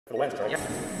For the lenses, right? Yeah.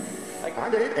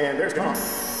 I'm Dave, and there's John.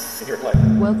 And here play.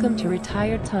 Welcome to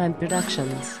Retired Time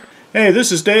Productions. Hey, this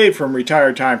is Dave from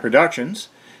Retired Time Productions,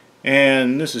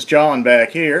 and this is John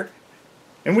back here.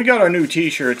 And we got our new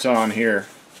t-shirts on here.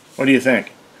 What do you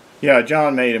think? Yeah,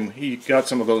 John made them. He got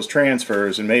some of those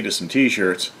transfers and made us some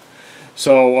t-shirts.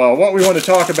 So what we want to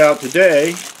talk about today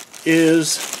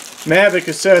is Mavic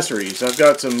accessories. I've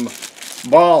got some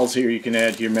balls here you can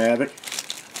add to your Mavic.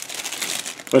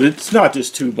 But it's not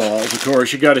just 2 balls, of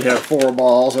course. You got to have 4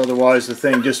 balls, otherwise the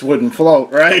thing just wouldn't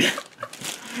float, right?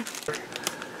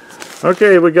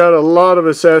 Okay, we got a lot of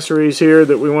accessories here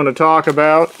that we want to talk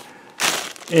about,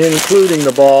 including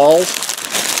the balls.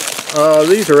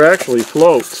 These are actually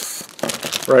floats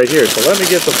right here. So let me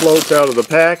get the floats out of the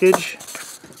package.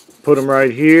 Put them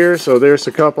right here. So there's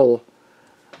a couple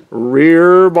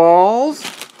rear balls.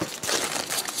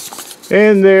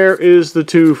 And there is the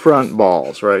 2 front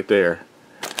balls right there.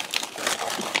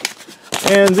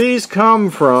 And these come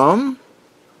from,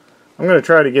 I'm going to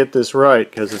try to get this right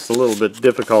because it's a little bit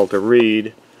difficult to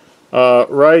read.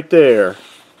 Right there.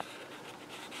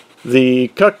 The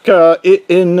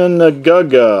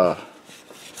Kaka-Inanagaga.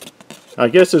 I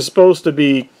guess it's supposed to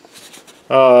be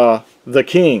the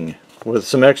king with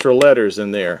some extra letters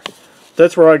in there.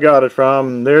 That's where I got it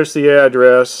from. There's the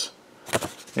address.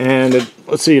 And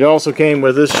let's see, it also came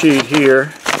with this sheet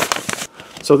here.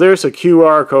 So there's a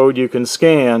QR code you can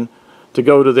scan to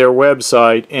go to their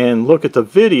website and look at the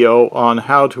video on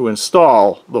how to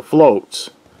install the floats.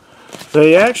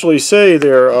 They actually say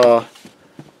they're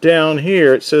down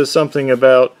here. It says something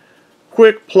about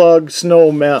quick plug snow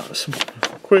mod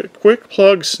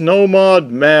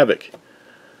Mavic.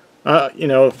 You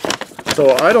know,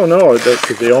 so I don't know.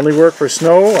 Could they only work for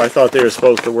snow? I thought they were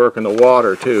supposed to work in the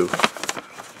water too.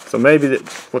 So maybe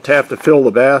we'll have to fill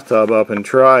the bathtub up and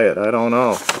try it. I don't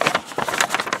know.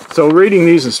 So reading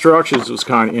these instructions was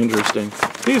kind of interesting.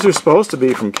 These are supposed to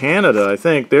be from Canada, I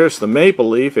think. There's the maple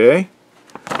leaf, eh?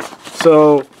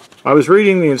 So I was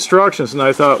reading the instructions and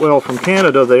I thought, well, from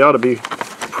Canada they ought to be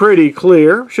pretty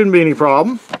clear. Shouldn't be any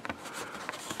problem.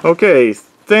 Okay,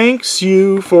 thanks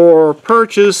you for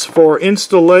purchase for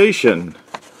installation.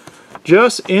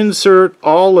 Just insert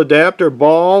all adapter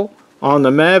ball on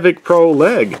the Mavic Pro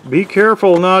leg. Be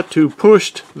careful not to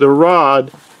push the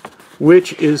rod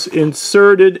which is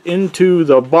inserted into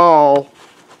the ball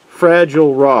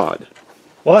fragile rod.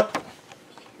 What?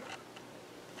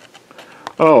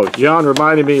 Oh, John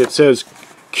reminded me it says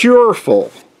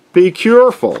cureful. Be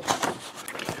careful.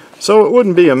 So it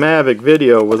wouldn't be a Mavic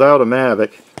video without a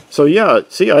Mavic. So yeah,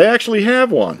 see, I actually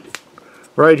have one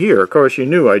right here. Of course, you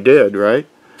knew I did, right?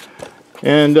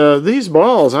 And these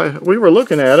balls, we were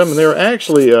looking at them, and they're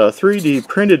actually a 3D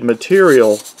printed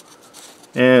material,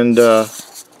 and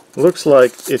looks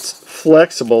like it's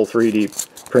flexible 3D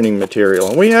printing material.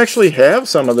 And we actually have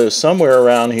some of this somewhere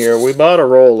around here. We bought a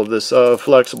roll of this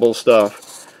flexible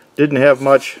stuff. Didn't have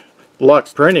much luck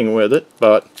printing with it,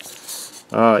 but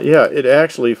yeah, it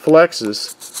actually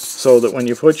flexes so that when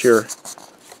you put your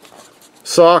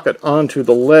socket onto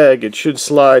the leg, it should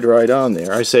slide right on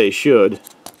there. I say should.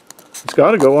 It's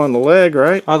got to go on the leg,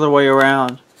 right? Other way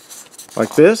around.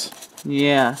 Like this?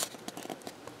 Yeah.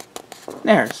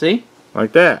 There, see?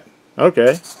 Like that.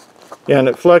 Okay. Yeah, and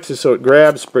it flexes so it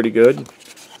grabs pretty good.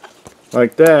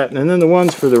 Like that. And then the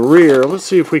ones for the rear, let's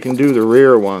see if we can do the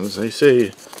rear ones. They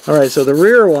say, alright, so the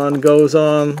rear one goes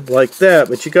on like that,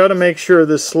 but you got to make sure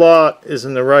this slot is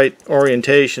in the right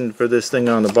orientation for this thing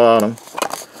on the bottom.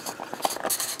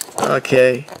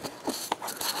 Okay.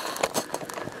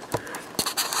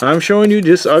 I'm showing you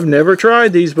just, I've never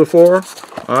tried these before,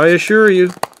 I assure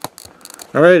you.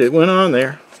 Alright, it went on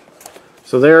there.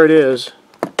 So there it is.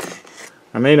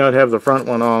 I may not have the front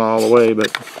one on all the way,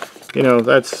 but you know,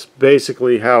 that's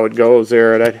basically how it goes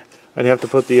there. And I'd have to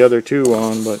put the other 2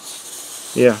 on, but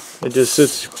yeah, it just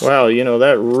sits, wow, you know,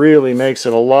 that really makes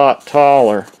it a lot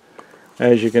taller.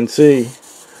 As you can see,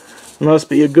 must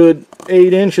be a good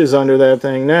 8 inches under that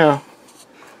thing now.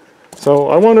 So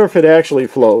I wonder if it actually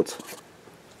floats.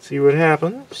 See what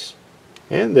happens.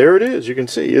 And there it is. You can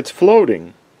see it's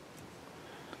floating.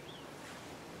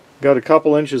 Got a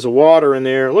couple inches of water in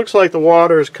there. It looks like the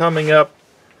water is coming up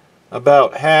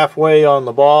about halfway on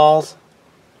the balls.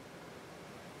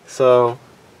 So,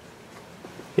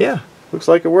 yeah, looks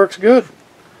like it works good.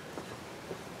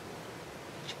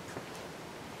 It's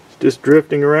just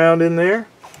drifting around in there.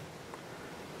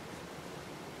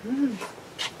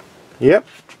 Yep.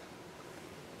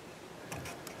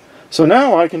 So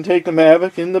now I can take the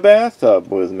Mavic in the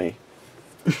bathtub with me.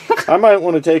 I might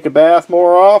want to take a bath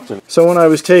more often. So when I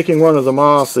was taking one of them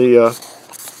off, the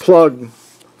plug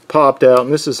popped out,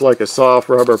 and this is like a soft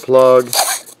rubber plug,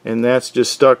 and that's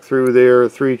just stuck through there,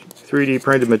 3D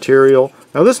printed material.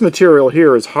 Now this material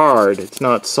here is hard, it's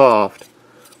not soft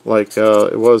like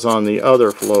it was on the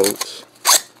other floats,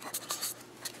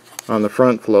 on the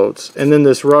front floats. And then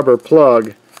this rubber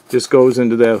plug just goes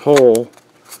into that hole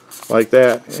like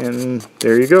that, and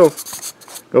there you go.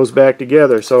 Goes back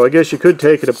together. So I guess you could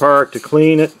take it apart to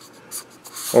clean it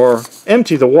or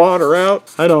empty the water out.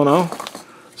 I don't know.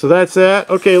 So that's that.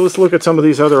 Okay, let's look at some of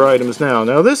these other items now.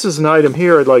 Now this is an item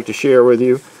here I'd like to share with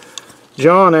you.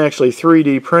 John actually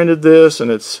 3D printed this,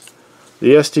 and it's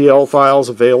the STL files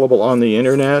available on the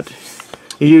internet.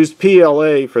 He used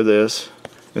PLA for this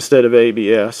instead of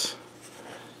ABS.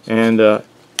 And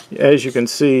as you can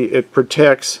see, it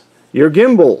protects your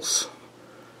gimbals.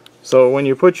 So when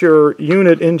you put your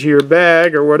unit into your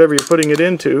bag or whatever you're putting it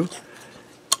into,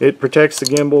 it protects the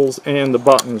gimbals and the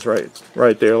buttons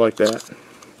right there like that.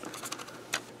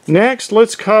 Next,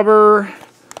 let's cover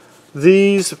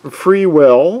these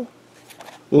Freewell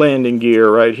landing gear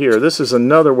right here. This is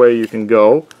another way you can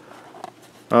go.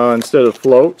 Instead of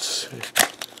floats,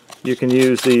 you can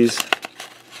use these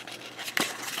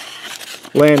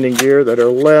landing gear that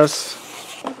are less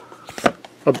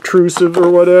obtrusive or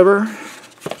whatever.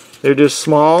 They're just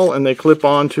small and they clip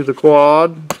onto the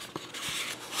quad.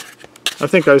 I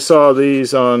think I saw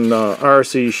these on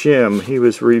RC Shim. He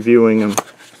was reviewing them.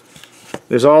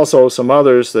 There's also some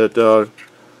others that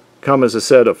come as a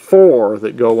set of 4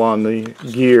 that go on the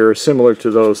gear, similar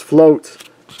to those floats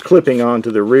clipping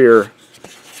onto the rear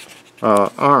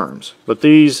arms. But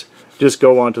these just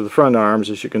go onto the front arms,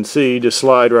 as you can see, just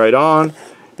slide right on,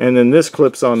 and then this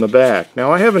clips on the back.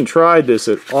 Now I haven't tried this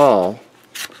at all,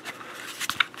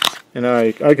 and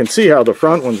I can see how the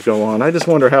front ones go on. I just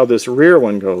wonder how this rear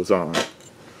one goes on.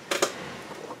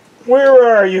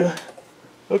 Where are you?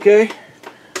 Okay.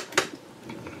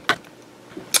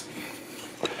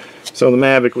 So the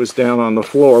Mavic was down on the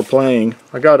floor playing.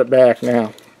 I got it back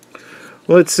now.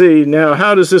 Let's see, now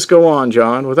how does this go on,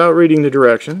 John, without reading the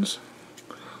directions?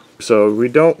 So we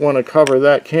don't want to cover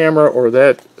that camera or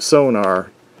that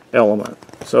sonar element.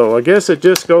 So I guess it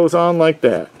just goes on like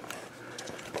that.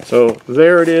 So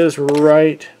there it is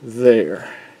right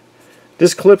there.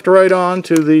 This clipped right on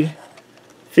to the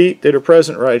feet that are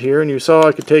present right here, and you saw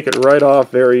I could take it right off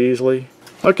very easily.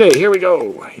 Okay, here we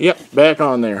go. Yep, back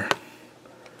on there.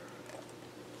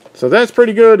 So that's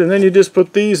pretty good, and then you just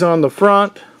put these on the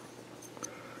front.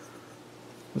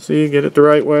 Let's see, get it the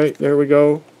right way. There we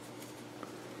go.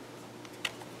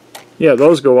 Yeah,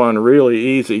 those go on really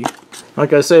easy.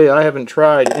 Like I say, I haven't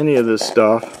tried any of this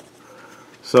stuff,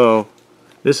 so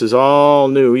this is all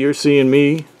new. You're seeing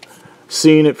me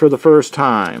seeing it for the first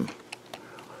time.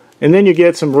 And then you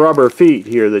get some rubber feet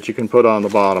here that you can put on the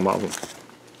bottom of them.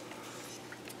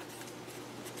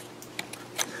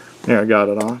 There, I got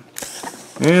it on.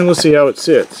 And let's see how it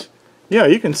sits. Yeah,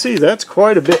 you can see that's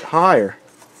quite a bit higher.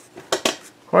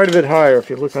 Quite a bit higher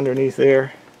if you look underneath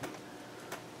there.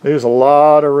 There's a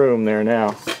lot of room there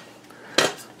now.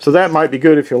 So that might be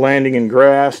good if you're landing in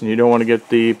grass and you don't want to get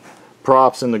the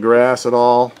props in the grass at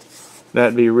all.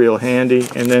 That'd be real handy.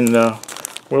 And then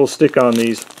we'll stick on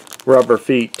these rubber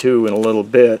feet too in a little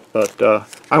bit, but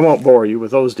I won't bore you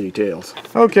with those details.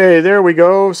 Okay, there we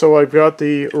go. So I've got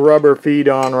the rubber feet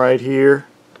on right here.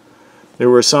 There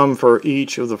were some for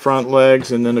each of the front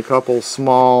legs and then a couple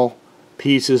small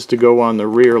pieces to go on the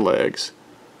rear legs.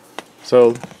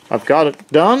 So I've got it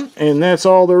done, and that's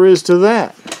all there is to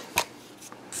that.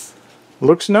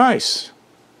 Looks nice.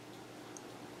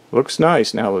 Looks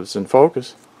nice now that it's in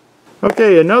focus.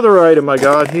 Okay, another item I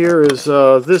got here is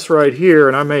this right here,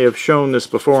 and I may have shown this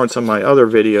before in some of my other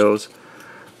videos,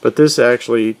 but this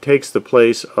actually takes the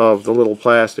place of the little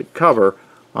plastic cover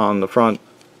on the front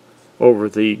over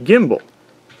the gimbal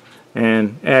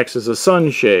and acts as a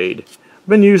sunshade. I've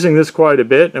been using this quite a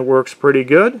bit and it works pretty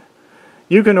good.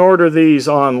 You can order these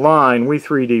online. We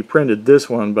 3D printed this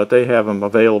one, but they have them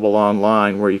available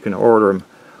online where you can order them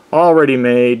already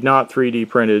made, not 3D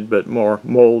printed, but more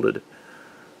molded.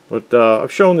 But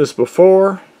I've shown this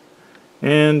before,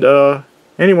 and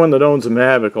anyone that owns a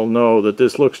Mavic will know that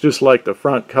this looks just like the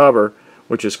front cover,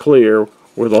 which is clear,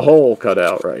 with a hole cut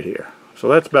out right here. So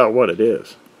that's about what it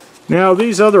is. Now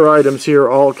these other items here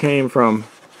all came from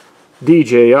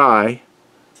DJI,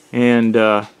 and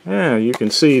yeah, you can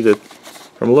see that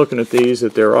from looking at these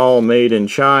that they're all made in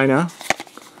China,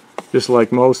 just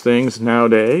like most things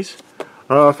nowadays.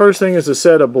 First thing is a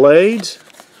set of blades.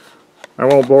 I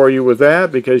won't bore you with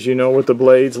that because you know what the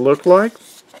blades look like,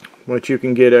 but you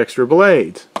can get extra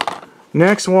blades.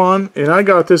 Next one, and I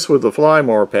got this with the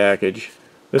Flymore package,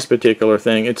 this particular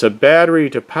thing. It's a battery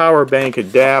to power bank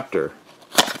adapter,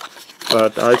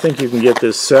 but I think you can get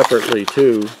this separately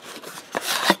too.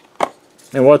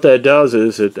 And what that does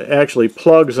is it actually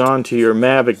plugs onto your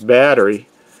Mavic battery,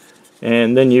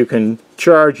 and then you can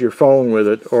charge your phone with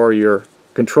it or your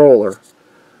controller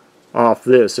off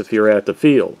this if you're at the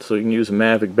field. So you can use a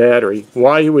Mavic battery.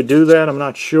 Why you would do that, I'm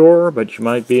not sure, but you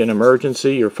might be an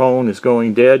emergency. Your phone is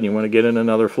going dead and you want to get in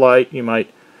another flight. You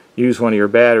might use one of your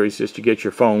batteries just to get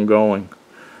your phone going.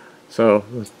 So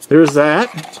there's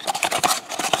that.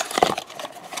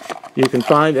 You can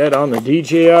find that on the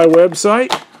DJI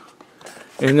website.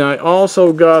 And I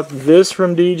also got this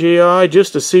from DJI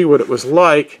just to see what it was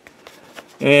like.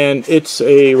 And it's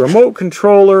a remote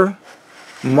controller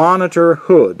monitor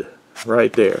hood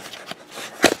right there.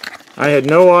 I had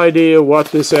no idea what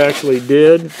this actually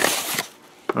did.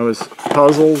 I was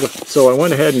puzzled, so I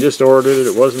went ahead and just ordered it.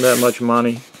 It wasn't that much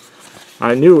money.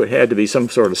 I knew it had to be some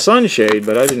sort of sunshade,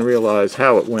 but I didn't realize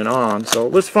how it went on. So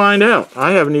let's find out.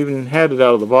 I haven't even had it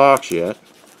out of the box yet.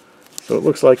 So it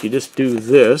looks like you just do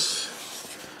this.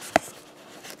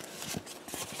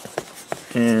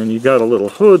 And you got a little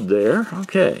hood there.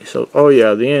 Okay, so, oh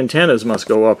yeah, the antennas must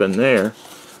go up in there.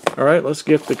 Alright, let's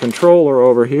get the controller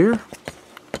over here.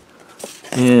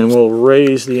 And we'll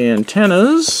raise the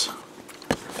antennas.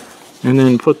 And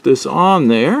then put this on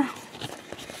there.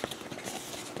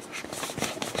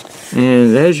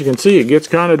 And as you can see, it gets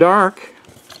kind of dark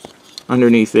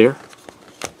underneath there.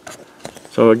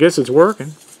 So I guess it's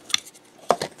working.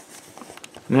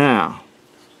 Now,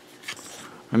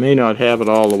 I may not have it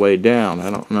all the way down. I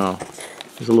don't know.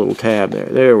 There's a little tab there.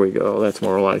 There we go. That's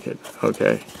more like it.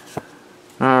 Okay.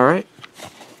 Alright.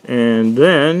 And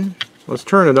then, let's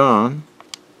turn it on.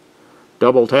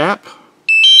 Double tap.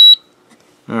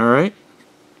 Alright.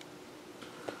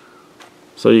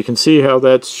 So you can see how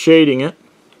that's shading it.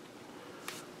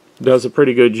 Does a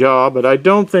pretty good job, but I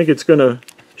don't think it's going to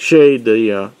shade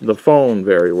the phone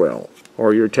very well,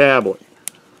 or your tablet.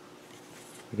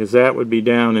 Because that would be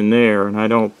down in there, and I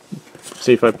don't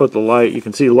see if I put the light, you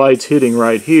can see lights hitting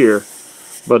right here,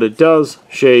 but it does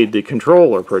shade the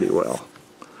controller pretty well.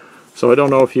 So I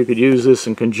don't know if you could use this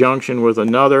in conjunction with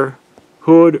another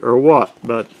hood or what,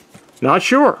 but not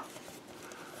sure.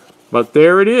 But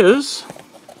there it is.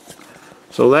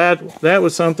 So that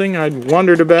was something I'd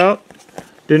wondered about,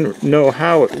 didn't know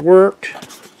how it worked.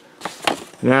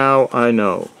 Now I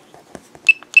know.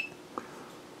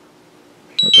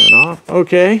 Shut that off.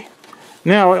 Okay.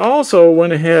 Now I also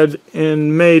went ahead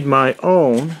and made my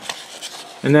own,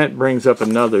 and that brings up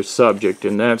another subject,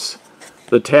 and that's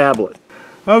the tablet.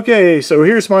 Okay, so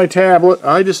here's my tablet.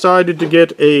 I decided to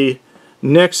get a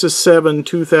Nexus 7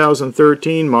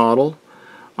 2013 model.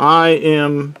 I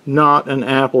am not an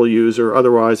Apple user,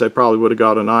 otherwise I probably would have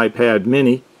got an iPad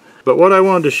mini. But what I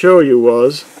wanted to show you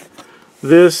was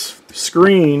this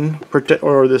screen,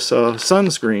 or this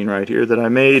sunscreen right here that I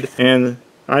made, and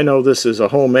I know this is a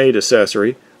homemade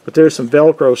accessory, but there's some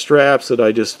Velcro straps that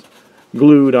I just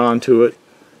glued onto it,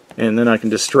 and then I can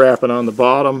just strap it on the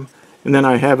bottom, and then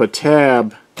I have a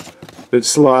tab that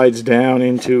slides down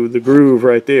into the groove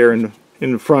right there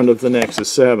in front of the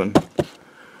Nexus 7.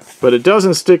 But it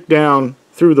doesn't stick down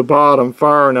through the bottom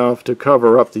far enough to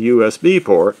cover up the USB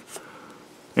port,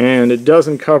 and it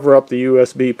doesn't cover up the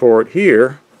USB port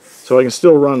here, so I can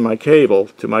still run my cable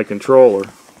to my controller.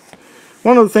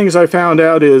 One of the things I found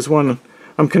out is when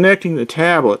I'm connecting the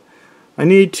tablet, I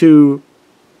need to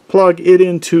plug it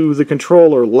into the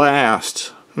controller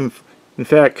last. In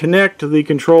fact, connect the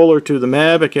controller to the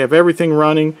Mavic, have everything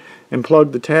running, and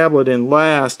plug the tablet in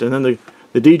last, and then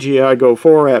the DJI Go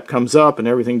 4 app comes up and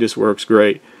everything just works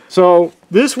great. So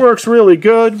this works really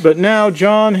good, but now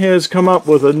John has come up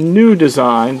with a new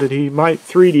design that he might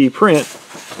 3D print,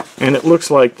 and it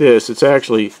looks like this. It's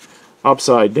actually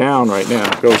upside down right now.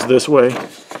 It goes this way.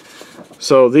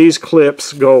 So these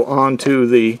clips go onto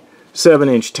the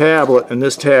 7-inch tablet, and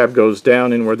this tab goes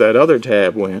down in where that other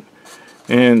tab went.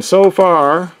 And so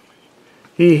far,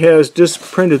 he has just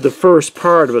printed the first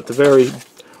part of it, the very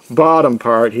bottom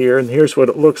part here, and here's what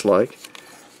it looks like.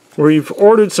 We've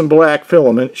ordered some black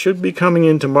filament. It should be coming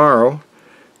in tomorrow,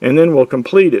 and then we'll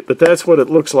complete it. But that's what it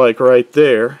looks like right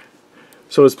there.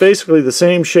 So it's basically the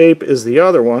same shape as the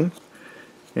other one,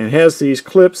 and it has these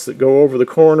clips that go over the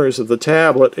corners of the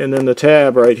tablet and then the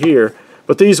tab right here.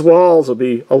 But these walls will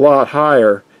be a lot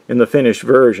higher in the finished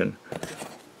version.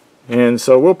 And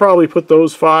so we'll probably put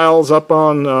those files up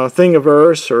on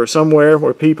Thingiverse or somewhere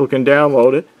where people can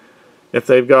download it. If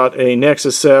they've got a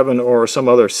Nexus 7 or some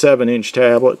other 7-inch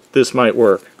tablet, this might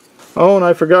work. Oh, and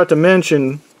I forgot to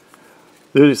mention,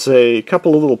 there's a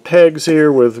couple of little pegs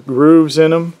here with grooves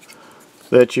in them.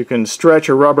 that you can stretch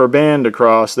a rubber band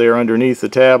across there underneath the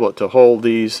tablet to hold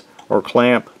these or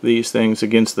clamp these things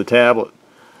against the tablet.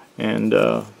 And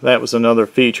that was another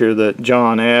feature that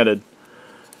John added.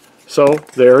 So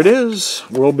there it is.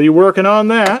 We'll be working on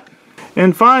that.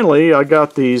 And finally, I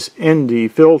got these ND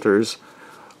filters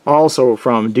also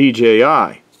from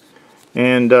DJI.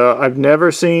 And I've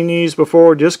never seen these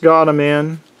before, just got them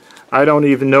in. I don't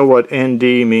even know what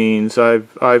ND means.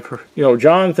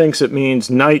 John thinks it means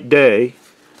night day.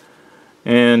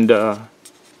 And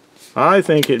I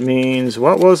think it means,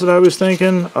 what was it I was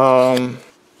thinking?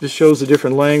 This shows the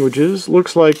different languages.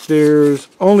 Looks like there's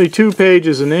only 2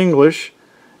 pages in English.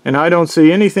 And I don't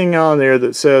see anything on there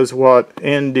that says what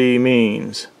ND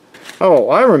means. Oh,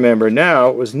 I remember now.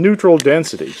 It was neutral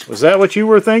density. Was that what you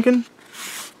were thinking?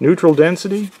 Neutral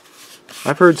density?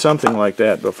 I've heard something like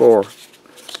that before.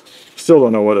 Still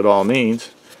don't know what it all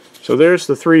means. So there's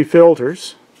the 3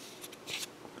 filters.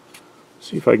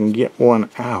 See if I can get one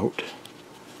out.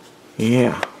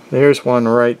 Yeah, there's one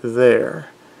right there.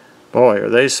 Boy, are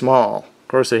they small. Of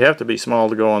course, they have to be small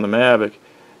to go on the Mavic.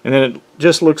 And then it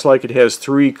just looks like it has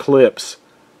 3 clips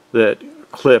that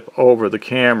clip over the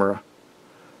camera.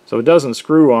 So it doesn't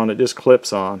screw on, it just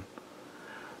clips on.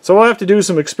 So I'll have to do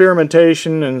some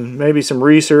experimentation and maybe some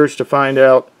research to find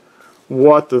out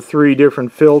what the 3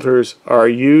 different filters are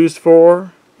used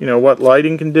for. You know, what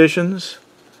lighting conditions.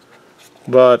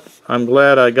 But I'm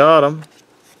glad I got them.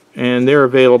 And they're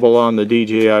available on the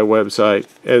DJI website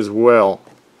as well.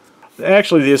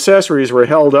 Actually, the accessories were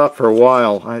held up for a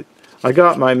while. I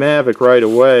got my Mavic right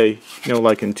away, you know,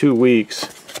 like in 2 weeks.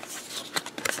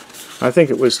 I think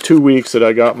it was 2 weeks that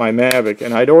I got my Mavic,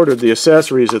 and I'd ordered the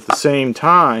accessories at the same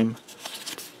time,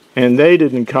 and they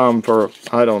didn't come for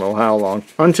I don't know how long.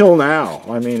 Until now.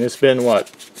 I mean, it's been, what,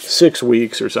 6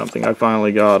 weeks or something I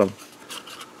finally got them.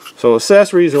 So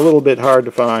accessories are a little bit hard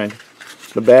to find.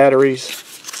 The batteries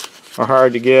are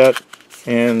hard to get,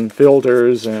 and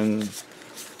filters and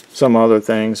some other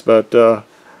things, but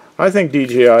I think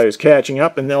DJI is catching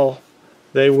up, and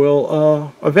they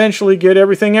will eventually get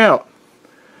everything out.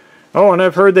 Oh, and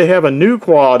I've heard they have a new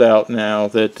quad out now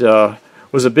that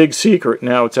was a big secret.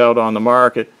 Now it's out on the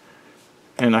market.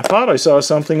 And I thought I saw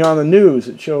something on the news.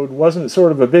 It showed, wasn't it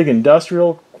sort of a big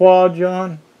industrial quad,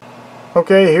 John?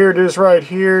 Okay, here it is right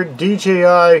here.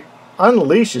 DJI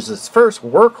unleashes its first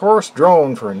Workhorse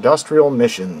drone for industrial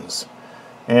missions.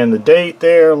 And the date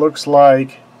there looks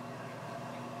like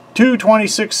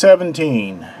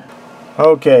 2/26/17.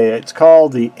 Okay, it's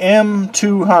called the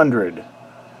M200.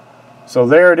 So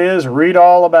there it is, read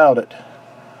all about it.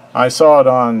 I saw it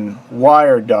on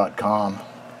Wired.com.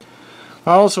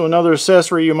 Also, another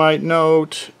accessory you might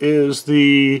note is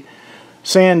the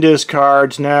SanDisk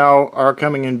cards now are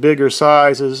coming in bigger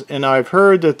sizes, and I've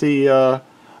heard that the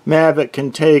Mavic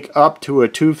can take up to a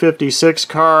 256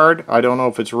 card. I don't know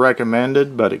if it's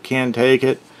recommended, but it can take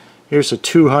it. Here's a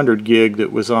 200 gig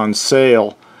that was on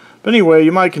sale. But anyway,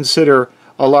 you might consider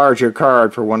a larger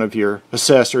card for one of your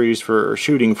accessories for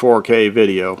shooting 4K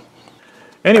video.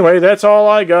 Anyway, that's all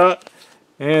I got.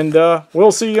 And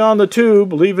we'll see you on the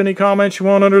tube. Leave any comments you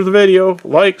want under the video.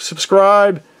 Like,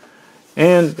 subscribe.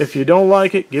 And if you don't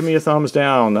like it, give me a thumbs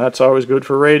down. That's always good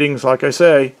for ratings, like I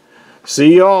say.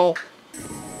 See y'all.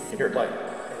 Here, play.